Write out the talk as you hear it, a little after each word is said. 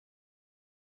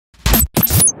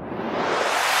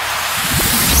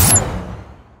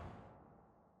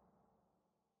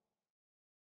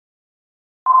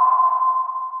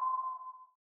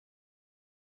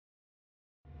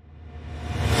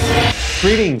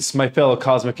Greetings, my fellow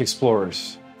cosmic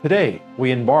explorers. Today,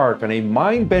 we embark on a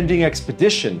mind-bending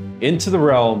expedition into the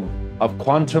realm of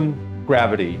quantum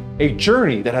gravity, a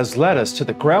journey that has led us to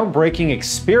the groundbreaking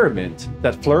experiment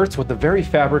that flirts with the very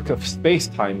fabric of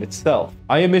space-time itself.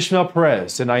 I am Ishmael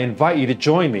Perez, and I invite you to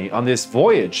join me on this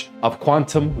voyage of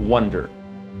quantum wonder.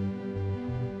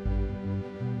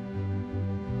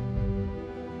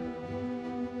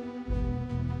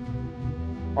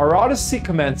 Our odyssey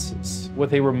commences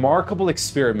with a remarkable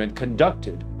experiment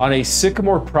conducted on a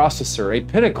sycamore processor, a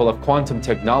pinnacle of quantum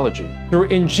technology. Through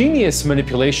ingenious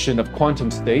manipulation of quantum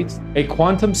states, a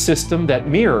quantum system that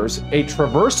mirrors a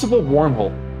traversable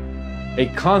wormhole,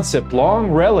 a concept long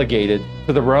relegated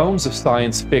to the realms of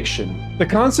science fiction. The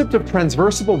concept of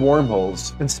transversable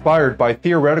wormholes, inspired by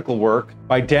theoretical work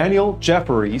by Daniel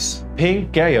Jefferies, Ping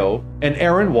Gao, and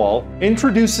Aaron Wall,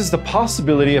 introduces the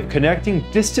possibility of connecting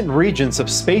distant regions of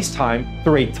space-time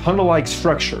through a tunnel-like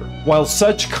structure. While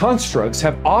such constructs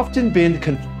have often been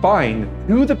confined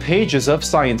to the pages of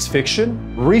science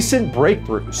fiction, recent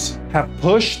breakthroughs have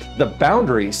pushed the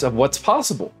boundaries of what's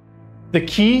possible. The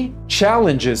key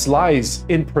challenges lies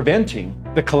in preventing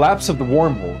the collapse of the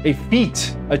wormhole, a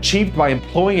feat achieved by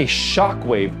employing a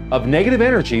shockwave of negative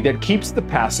energy that keeps the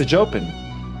passage open.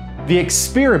 The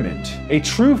experiment, a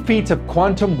true feat of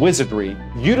quantum wizardry,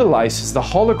 utilizes the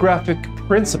holographic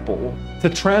principle to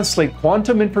translate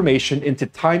quantum information into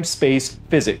time-space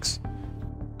physics.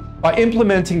 By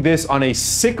implementing this on a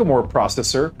sycamore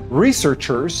processor,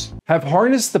 researchers have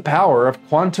harnessed the power of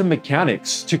quantum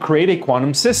mechanics to create a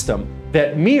quantum system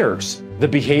that mirrors the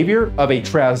behavior of a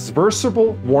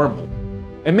transversable wormhole.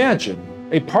 Imagine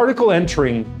a particle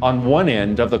entering on one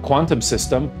end of the quantum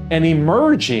system and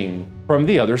emerging from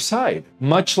the other side,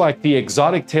 much like the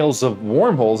exotic tales of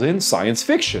wormholes in science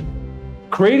fiction.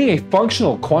 Creating a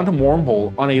functional quantum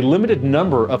wormhole on a limited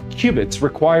number of qubits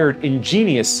required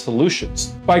ingenious solutions.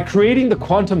 By creating the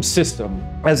quantum system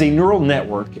as a neural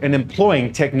network and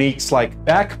employing techniques like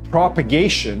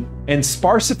backpropagation and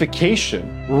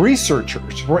sparsification,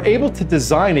 researchers were able to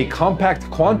design a compact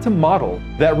quantum model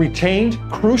that retained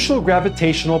crucial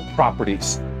gravitational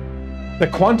properties. The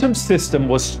quantum system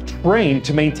was trained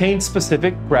to maintain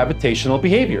specific gravitational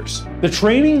behaviors. The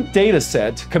training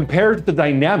dataset compared the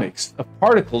dynamics of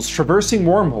particles traversing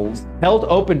wormholes held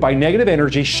open by negative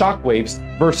energy shockwaves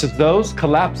versus those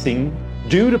collapsing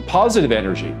due to positive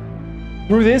energy.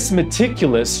 Through this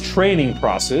meticulous training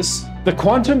process, the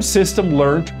quantum system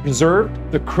learned to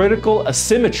preserve the critical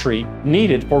asymmetry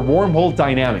needed for wormhole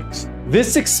dynamics.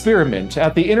 This experiment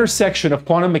at the intersection of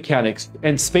quantum mechanics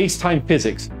and space-time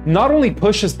physics not only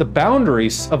pushes the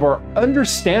boundaries of our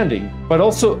understanding, but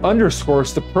also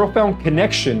underscores the profound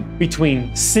connection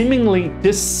between seemingly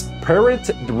disparate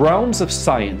realms of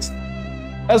science.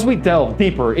 As we delve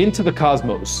deeper into the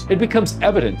cosmos, it becomes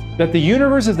evident that the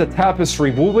universe is a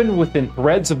tapestry woven within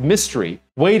threads of mystery,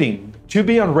 waiting to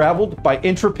be unraveled by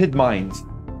intrepid minds.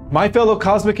 My fellow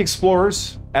cosmic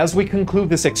explorers, as we conclude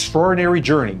this extraordinary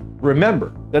journey,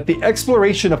 remember that the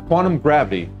exploration of quantum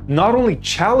gravity not only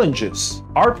challenges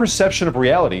our perception of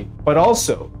reality, but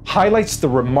also highlights the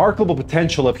remarkable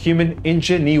potential of human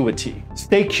ingenuity.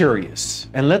 Stay curious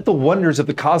and let the wonders of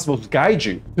the cosmos guide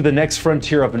you to the next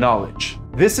frontier of knowledge.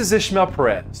 This is Ishmael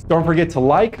Perez. Don't forget to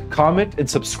like, comment, and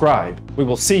subscribe. We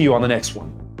will see you on the next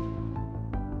one.